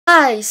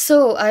Hi,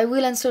 so I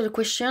will answer the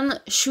question,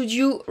 should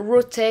you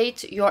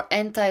rotate your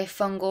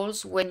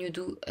antifungals when you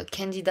do a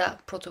Candida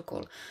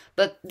protocol?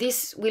 But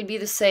this will be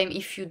the same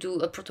if you do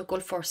a protocol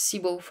for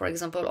SIBO, for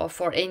example, or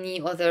for any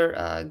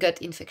other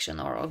gut infection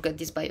or gut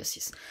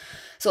dysbiosis.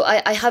 So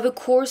I have a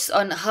course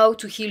on how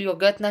to heal your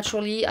gut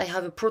naturally. I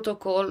have a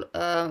protocol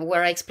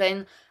where I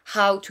explain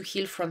how to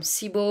heal from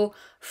SIBO,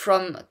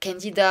 from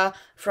Candida,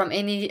 from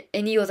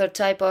any other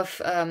type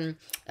of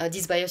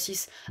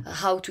dysbiosis,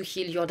 how to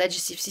heal your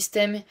digestive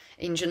system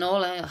in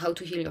general, how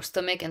to heal your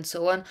stomach and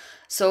so on.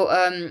 So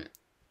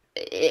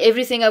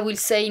everything I will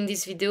say in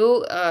this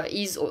video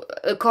is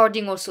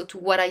according also to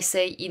what I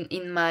say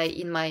in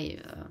my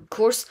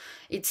course.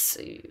 It's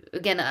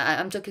again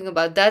I'm talking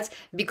about that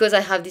because I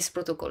have this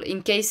protocol.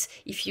 In case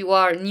if you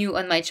are new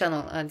on my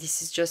channel,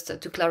 this is just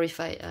to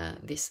clarify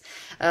this.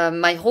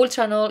 My whole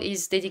channel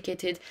is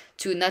dedicated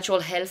to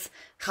natural health,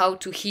 how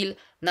to heal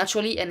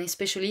naturally, and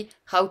especially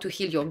how to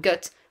heal your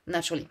gut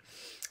naturally.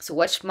 So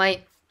watch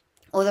my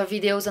other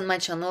videos on my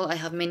channel. I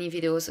have many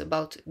videos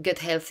about gut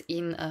health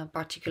in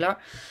particular.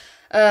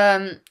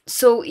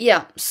 So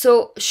yeah,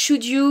 so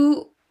should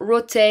you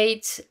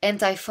rotate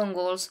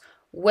antifungals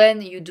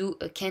when you do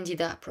a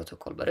Candida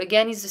protocol? But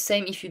again, it's the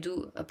same if you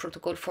do a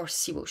protocol for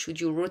SIBO. Should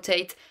you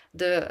rotate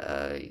the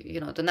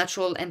the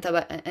natural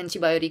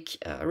antibiotic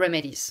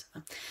remedies?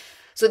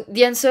 So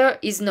the answer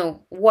is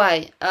no.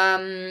 Why?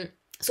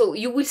 So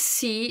you will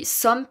see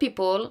some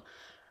people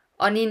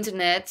on the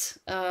internet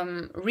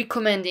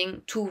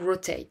recommending to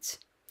rotate.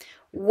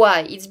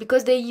 Why? It's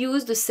because they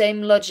use the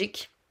same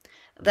logic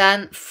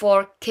than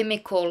for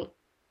chemical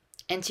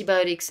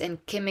antibiotics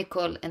and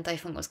chemical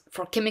antifungals,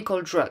 for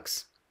chemical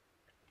drugs.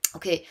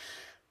 Okay,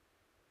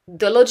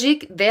 their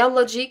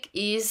logic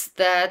is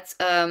that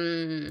a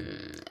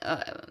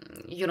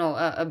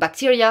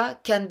bacteria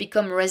can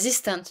become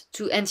resistant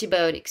to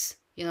antibiotics.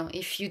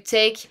 If you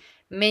take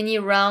many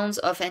rounds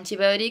of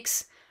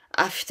antibiotics,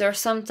 after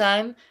some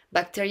time,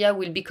 bacteria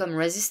will become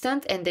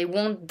resistant and they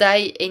won't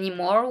die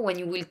anymore when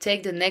you will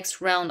take the next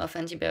round of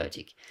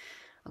antibiotic.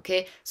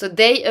 Okay, so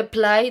they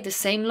apply the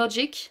same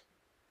logic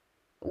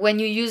when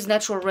you use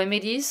natural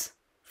remedies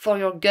for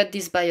your gut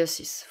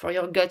dysbiosis, for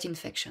your gut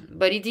infection.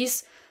 But it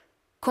is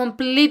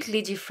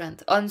completely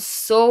different on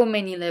so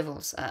many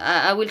levels.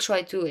 I will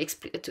try to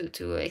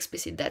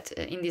explicit that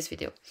in this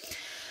video.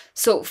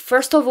 So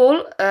first of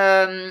all,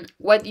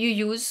 what you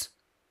use,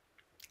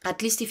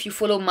 at least if you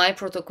follow my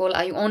protocol,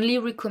 I only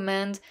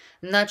recommend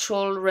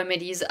natural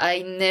remedies.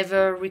 I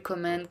never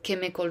recommend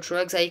chemical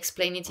drugs. I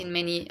explain it in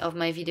many of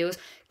my videos.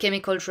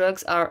 Chemical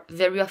drugs are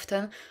very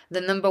often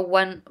the number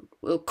one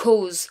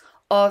cause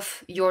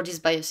of your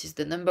dysbiosis,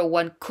 the number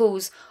one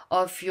cause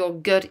of your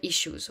gut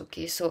issues.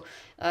 Okay, so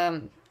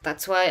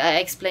that's why I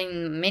explain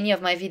in many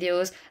of my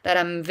videos that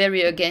I'm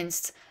very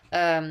against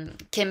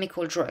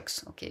chemical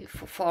drugs. Okay,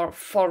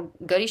 for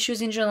gut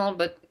issues in general,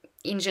 but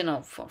in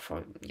general,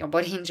 for your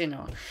body in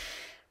general.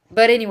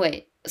 But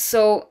anyway,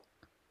 so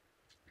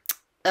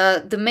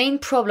the main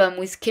problem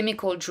with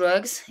chemical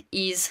drugs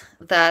is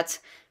that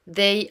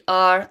they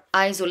are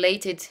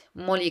isolated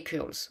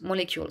molecules.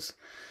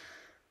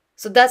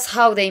 So that's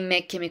how they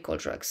make chemical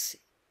drugs.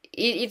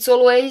 It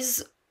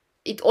always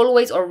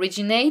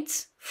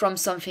originates from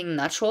something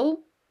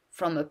natural,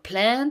 from a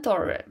plant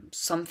or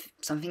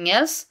something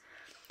else,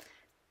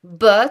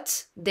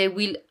 but they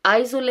will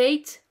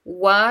isolate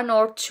one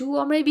or two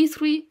or maybe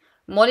three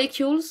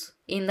molecules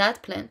in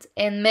that plant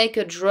and make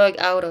a drug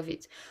out of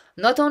it.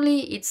 Not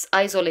only it's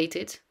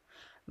isolated,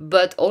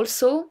 but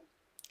also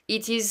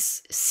it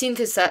is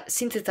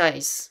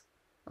synthesized,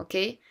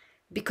 okay?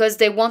 Because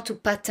they want to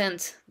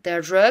patent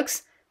their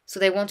drugs, so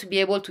they want to be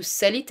able to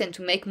sell it and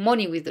to make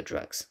money with the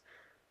drugs.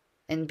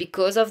 And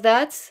because of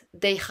that,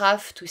 they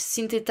have to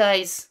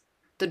synthesize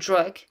the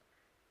drug.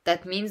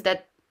 That means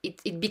that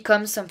it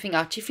becomes something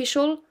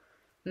artificial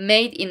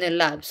made in a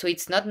lab, so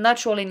it's not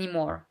natural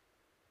anymore.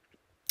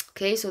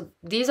 Okay, so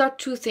these are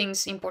two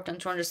things important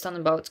to understand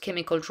about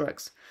chemical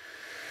drugs.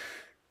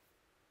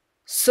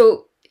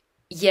 So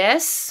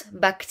yes,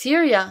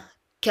 bacteria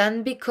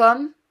can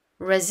become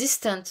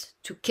resistant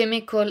to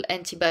chemical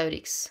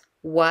antibiotics.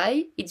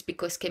 Why? It's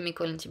because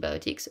chemical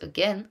antibiotics,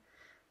 again,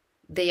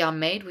 they are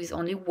made with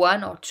only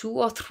one or two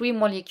or three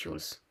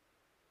molecules.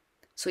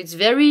 So it's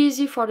very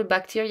easy for the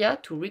bacteria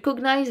to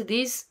recognize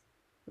these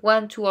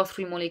 1, 2, or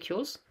 3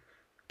 molecules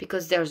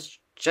because there's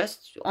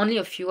just only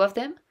a few of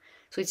them.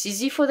 So it's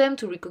easy for them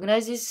to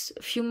recognize these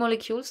few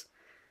molecules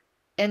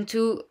and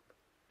to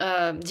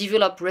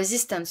develop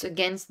resistance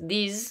against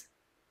these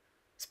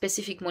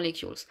specific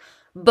molecules.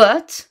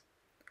 But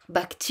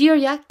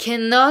bacteria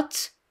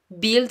cannot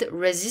build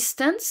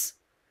resistance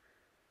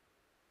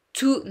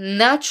to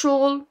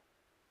natural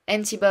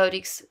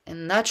antibiotics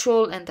and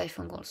natural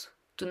antifungals,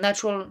 to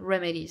natural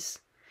remedies,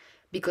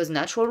 because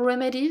natural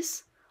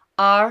remedies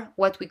are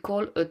what we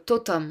call a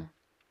totem.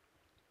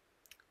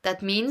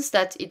 That means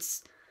that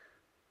it's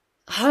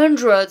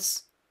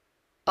hundreds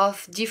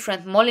of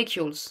different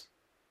molecules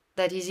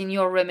that is in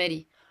your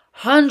remedy,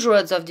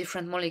 hundreds of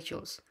different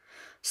molecules.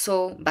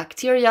 So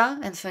bacteria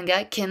and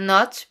fungi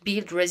cannot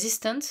build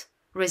resistance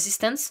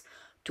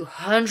to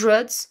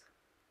hundreds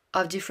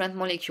of different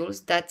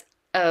molecules that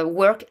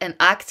work and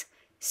act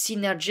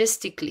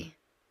synergistically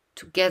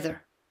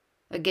together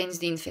against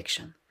the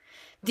infection.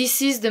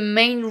 This is the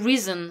main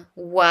reason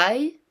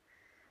why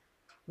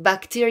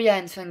bacteria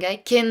and fungi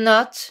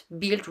cannot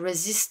build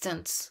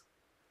resistance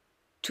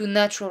to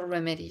natural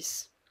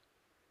remedies.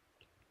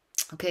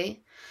 Okay?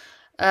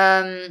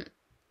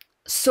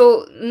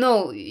 So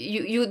no,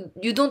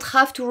 you don't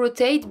have to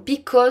rotate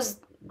because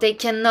they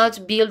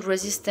cannot build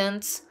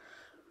resistance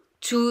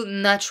to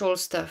natural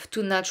stuff,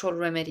 to natural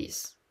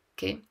remedies.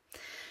 Okay?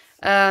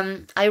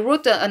 I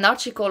wrote an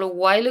article a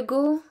while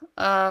ago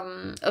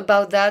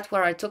about that,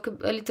 where I talk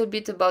a little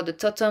bit about the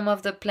totem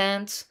of the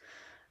plant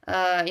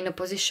in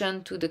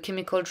opposition to the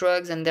chemical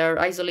drugs and their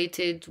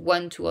isolated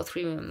 1, 2, or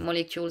 3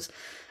 molecules.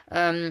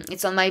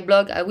 It's on my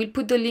blog. I will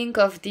put the link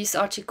of this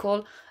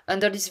article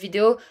under this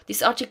video.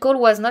 This article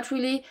was not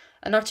really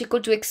an article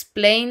to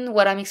explain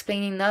what I'm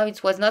explaining now.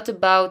 It was not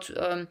about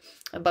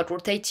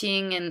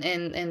rotating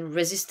and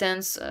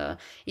resistance.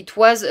 It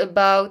was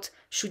about,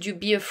 should you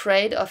be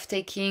afraid of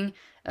taking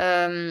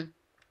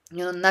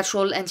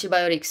natural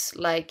antibiotics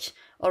like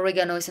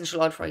oregano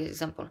essential oil, for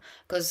example?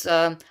 Because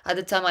at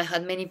the time I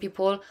had many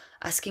people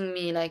asking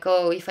me like,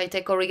 oh, if I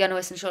take oregano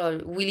essential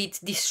oil, will it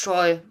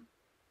destroy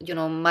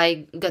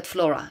my gut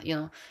flora?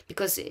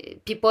 Because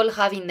people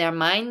have in their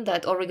mind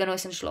that oregano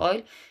essential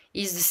oil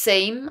is the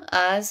same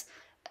as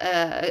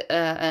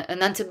an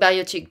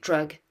antibiotic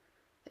drug.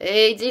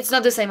 It's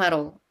not the same at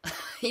all.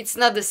 It's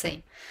not the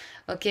same.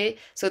 Okay,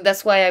 so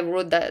that's why I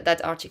wrote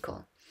that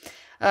article.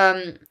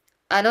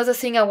 Another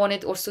thing I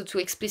wanted also to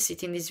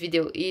explicit in this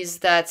video is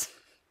that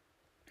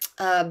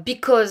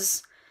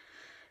because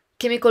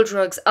chemical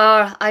drugs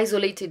are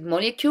isolated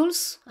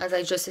molecules, as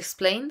I just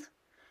explained,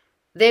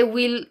 they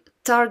will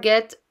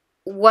target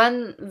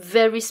one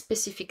very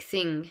specific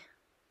thing,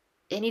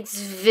 and it's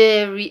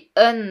very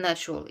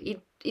unnatural.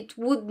 It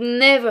would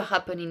never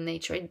happen in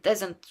nature. It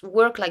doesn't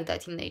work like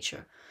that in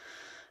nature.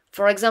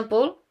 For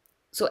example,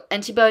 so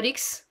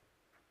antibiotic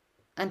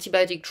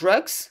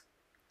drugs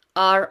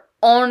are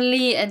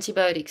only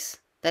antibiotics.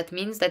 That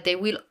means that they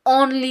will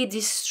only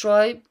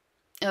destroy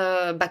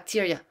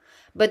bacteria,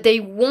 but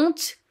they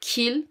won't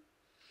kill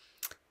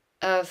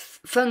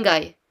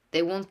fungi.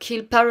 They won't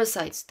kill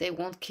parasites. They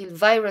won't kill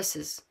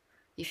viruses,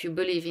 if you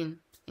believe in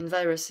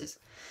viruses.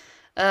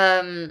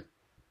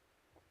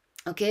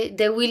 Okay,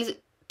 they will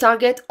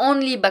target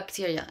only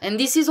bacteria. And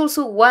this is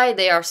also why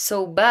they are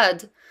so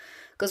bad,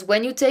 because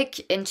when you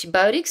take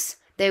antibiotics,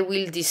 they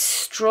will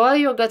destroy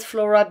your gut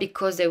flora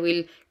because they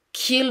will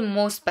kill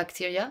most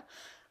bacteria,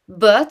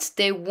 but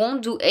they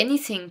won't do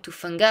anything to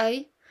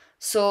fungi.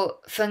 So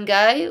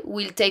fungi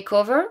will take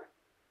over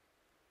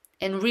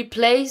and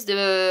replace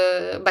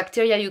the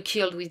bacteria you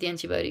killed with the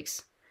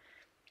antibiotics.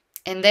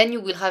 And then you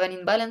will have an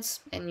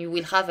imbalance and you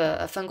will have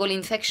a fungal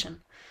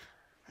infection.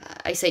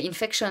 I say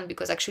infection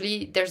because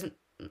actually there's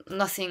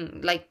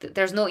nothing like,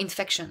 there's no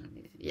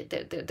infection.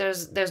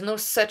 There's no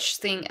such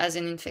thing as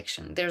an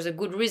infection. There's a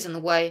good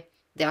reason why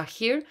they are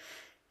here.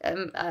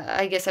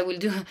 I guess I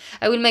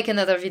will make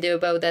another video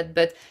about that.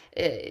 But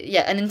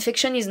yeah, an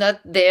infection is not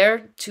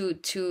there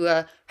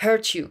to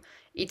hurt you.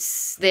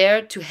 It's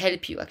there to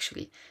help you,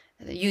 actually.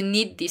 You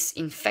need this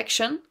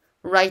infection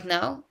right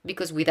now,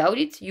 because without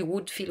it you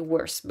would feel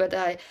worse. But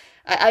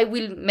I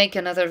will make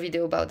another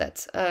video about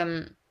that.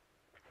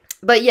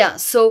 But yeah,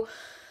 so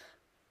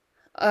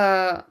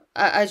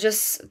I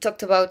just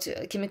talked about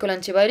chemical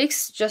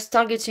antibiotics, just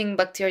targeting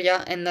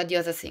bacteria and not the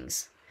other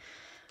things.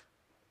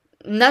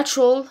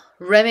 Natural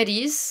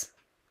remedies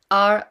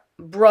are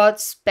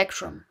broad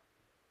spectrum.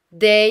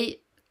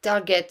 They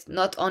target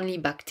not only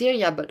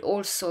bacteria, but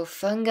also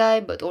fungi,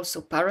 but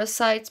also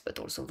parasites, but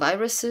also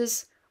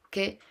viruses.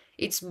 Okay,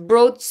 it's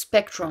broad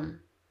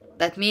spectrum.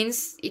 That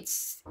means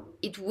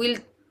it will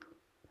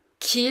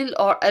kill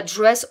or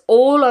address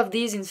all of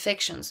these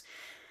infections.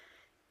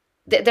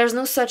 There's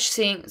no such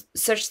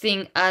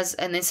thing as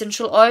an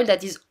essential oil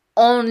that is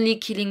only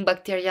killing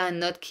bacteria and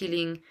not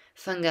killing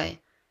fungi,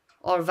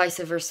 or vice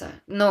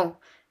versa. No,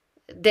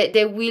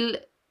 they will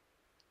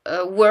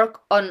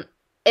work on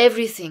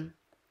everything.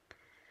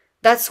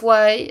 That's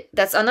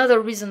another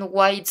reason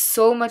why it's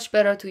so much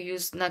better to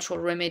use natural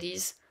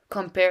remedies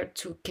compared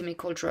to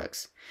chemical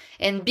drugs.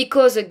 And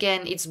because,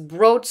 again, it's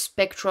broad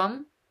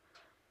spectrum,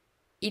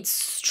 it's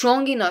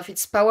strong enough,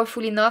 it's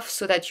powerful enough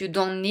so that you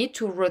don't need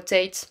to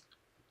rotate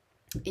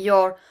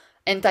your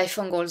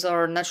antifungals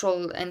or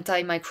natural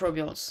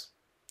antimicrobials.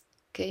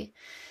 Okay.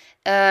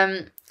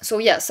 So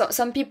yeah,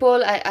 some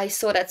people, I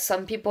saw that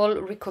some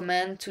people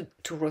recommend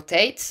to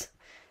rotate.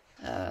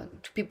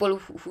 To people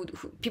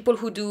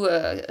who do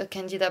a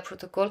Candida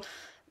protocol,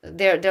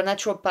 their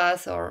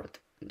naturopath or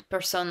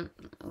person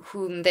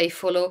whom they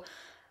follow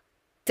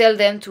tell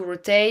them to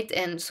rotate,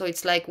 and so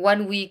it's like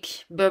 1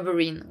 week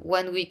berberine,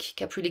 1 week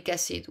caprylic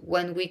acid,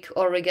 1 week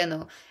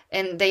oregano,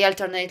 and they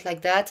alternate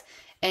like that.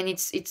 And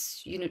it's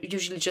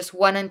usually just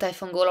one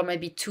antifungal or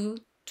maybe two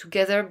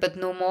together, but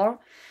no more.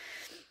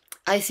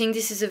 I think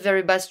this is a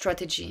very bad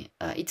strategy.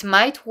 It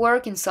might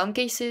work in some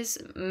cases.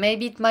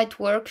 Maybe it might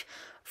work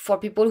for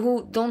people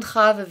who don't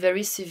have a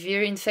very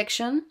severe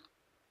infection.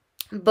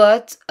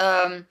 But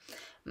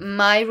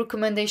my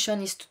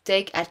recommendation is to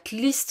take at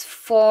least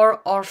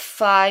 4 or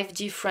 5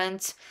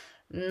 different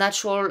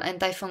natural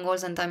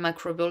antifungals,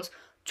 antimicrobials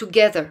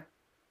together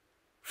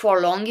for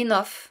long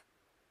enough,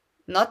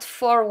 not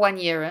for 1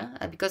 year,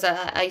 because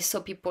I saw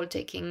people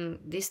taking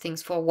these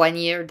things for 1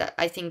 year. That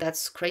I think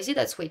that's crazy.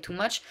 That's way too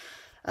much.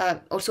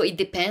 Also, it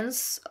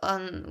depends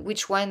on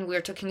which one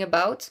we're talking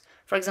about.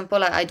 For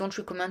example, I don't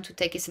recommend to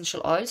take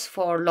essential oils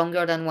for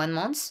longer than 1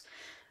 month.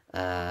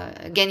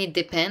 Again, it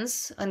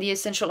depends on the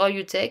essential oil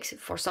you take.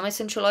 For some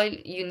essential oil,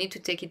 you need to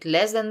take it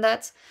less than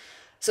that.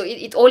 So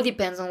it all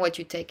depends on what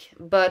you take.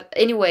 But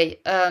anyway,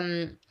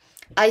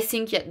 I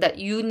think that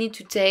you need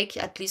to take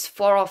at least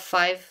 4 or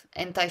 5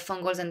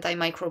 antifungals,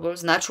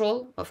 antimicrobials,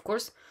 natural, of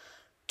course,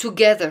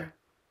 together.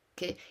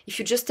 Okay, if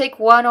you just take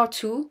 1 or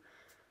 2,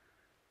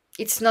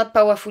 it's not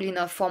powerful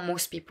enough for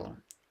most people.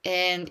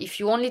 And if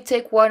you only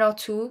take 1 or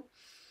 2,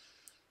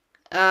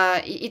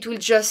 it will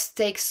just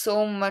take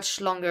so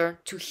much longer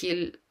to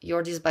heal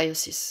your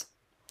dysbiosis.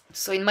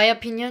 So in my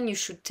opinion, you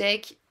should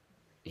take,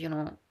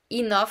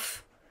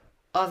 enough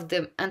of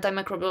the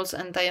antimicrobials,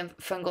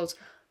 antifungals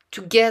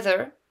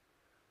together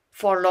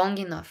for long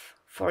enough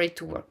for it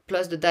to work,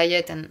 plus the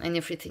diet and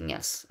everything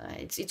else.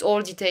 It's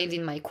all detailed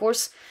in my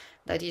course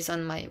that is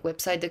on my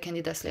website,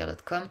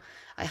 thecandidaslayer.com.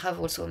 I have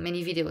also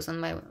many videos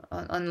on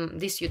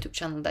this YouTube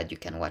channel that you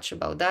can watch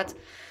about that.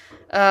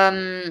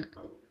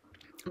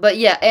 But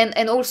yeah,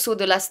 and also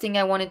the last thing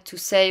I wanted to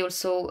say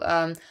also,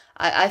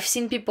 I've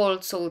seen people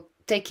also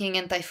taking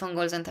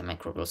antifungals,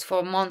 antimicrobials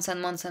for months and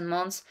months and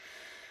months.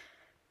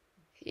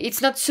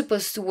 It's not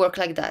supposed to work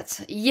like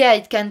that. Yeah,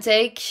 it can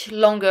take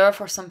longer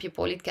for some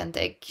people. It can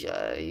take,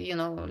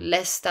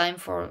 less time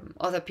for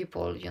other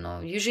people.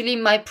 Usually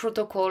my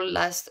protocol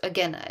lasts,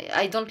 again,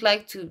 I don't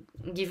like to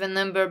give a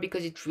number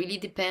because it really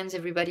depends.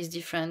 Everybody's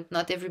different.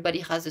 Not everybody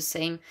has the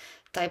same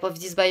type of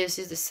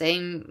dysbiosis, the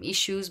same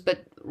issues, but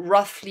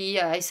roughly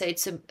I say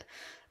it's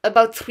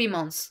about 3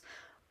 months.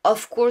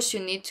 Of course, you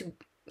need to,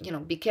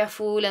 be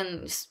careful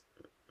and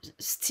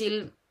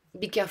still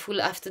be careful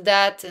after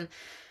that. And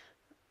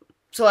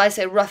so I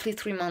say roughly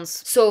 3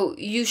 months. So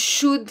you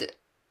should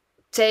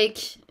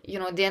take, the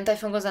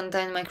antifungals and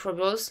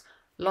antimicrobials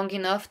long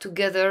enough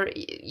together,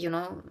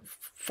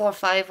 4 or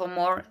 5 or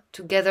more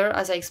together,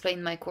 as I explained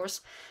in my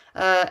course.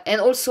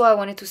 And also I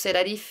wanted to say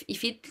that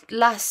if it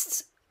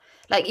lasts,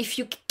 like if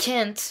you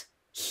can't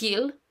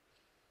heal,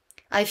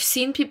 I've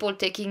seen people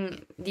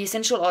taking the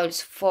essential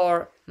oils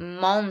for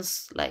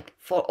months, like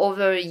for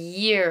over a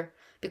year,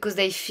 because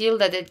they feel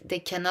that they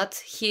cannot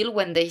heal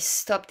when they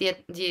stop the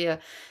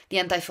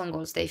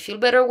antifungals. They feel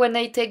better when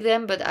they take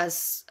them, but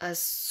as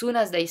soon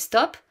as they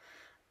stop,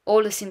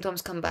 all the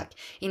symptoms come back.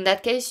 In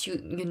that case, you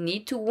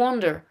need to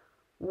wonder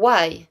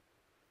why.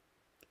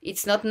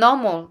 It's not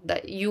normal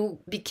that you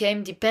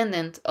became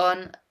dependent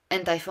on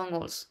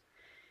antifungals.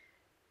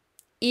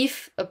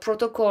 If a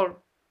protocol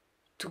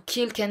to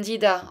kill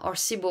Candida or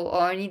SIBO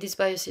or any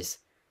dysbiosis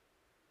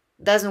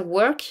doesn't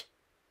work,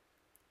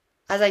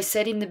 as I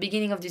said in the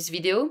beginning of this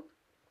video,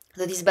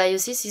 the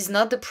dysbiosis is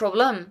not the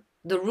problem.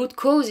 The root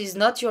cause is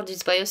not your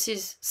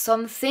dysbiosis.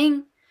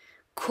 Something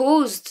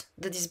caused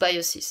the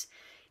dysbiosis.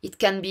 It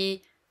can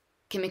be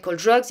chemical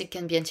drugs, it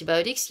can be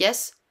antibiotics,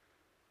 yes.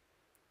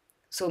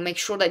 So make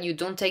sure that you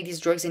don't take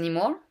these drugs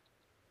anymore,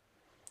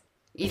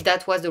 if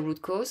that was the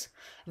root cause.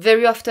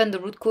 Very often the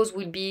root cause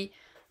will be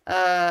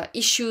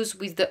issues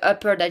with the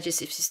upper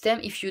digestive system.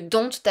 If you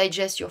don't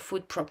digest your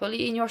food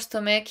properly in your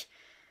stomach,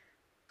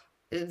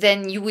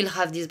 then you will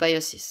have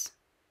dysbiosis.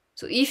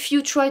 So if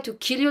you try to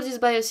kill your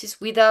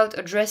dysbiosis without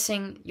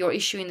addressing your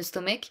issue in the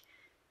stomach,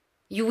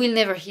 you will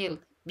never heal,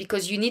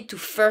 because you need to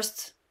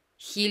first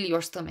heal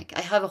your stomach.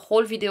 I have a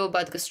whole video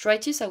about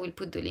gastritis. I will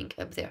put the link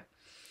up there.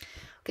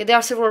 Okay, there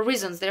are several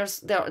reasons. There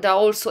are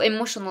also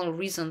emotional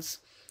reasons,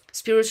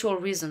 spiritual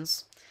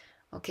reasons.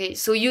 Okay,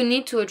 so you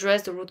need to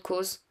address the root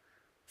cause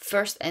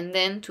first and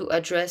then to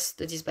address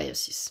the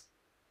dysbiosis.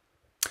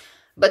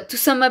 But to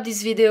sum up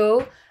this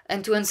video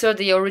and to answer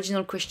the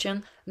original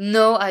question,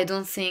 no, I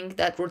don't think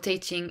that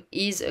rotating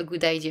is a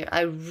good idea.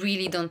 I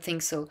really don't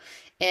think so.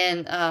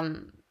 And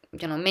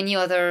many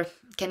other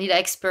Candida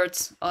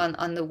experts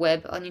on the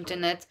web, on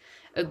internet,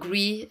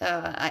 agree.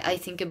 I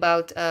think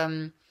about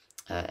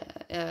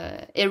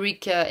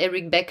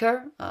Eric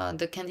Becker,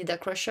 the Candida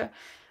crusher.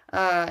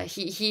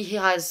 He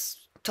has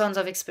tons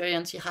of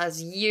experience. He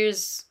has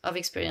years of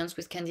experience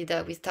with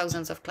Candida, with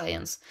thousands of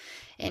clients,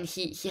 and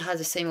he has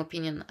the same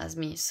opinion as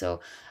me. So,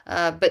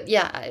 but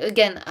yeah,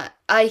 again,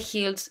 I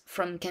healed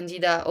from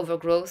Candida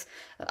overgrowth.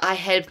 I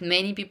helped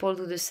many people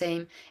do the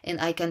same,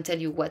 and I can tell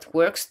you what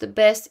works the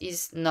best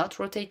is not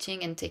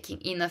rotating and taking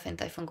enough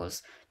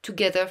antifungals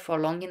together for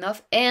long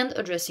enough, and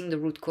addressing the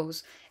root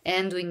cause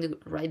and doing the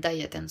right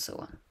diet and so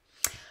on.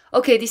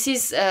 Okay, this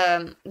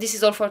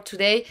is all for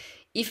today.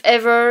 If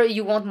ever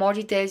you want more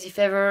details, if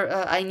ever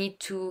I need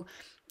to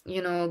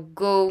you know,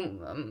 go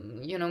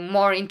you know,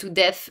 more into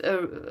depth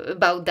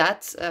about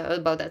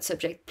that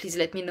subject, please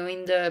let me know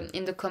in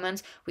the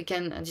comments. We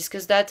can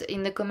discuss that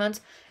in the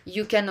comments.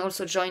 You can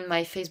also join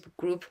my Facebook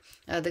group,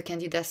 the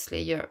Candida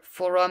Slayer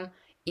Forum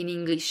in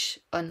English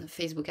on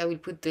Facebook. I will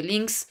put the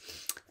links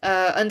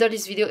under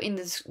this video in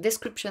the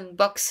description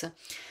box.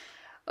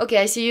 Okay,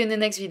 I see you in the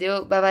next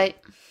video. Bye bye.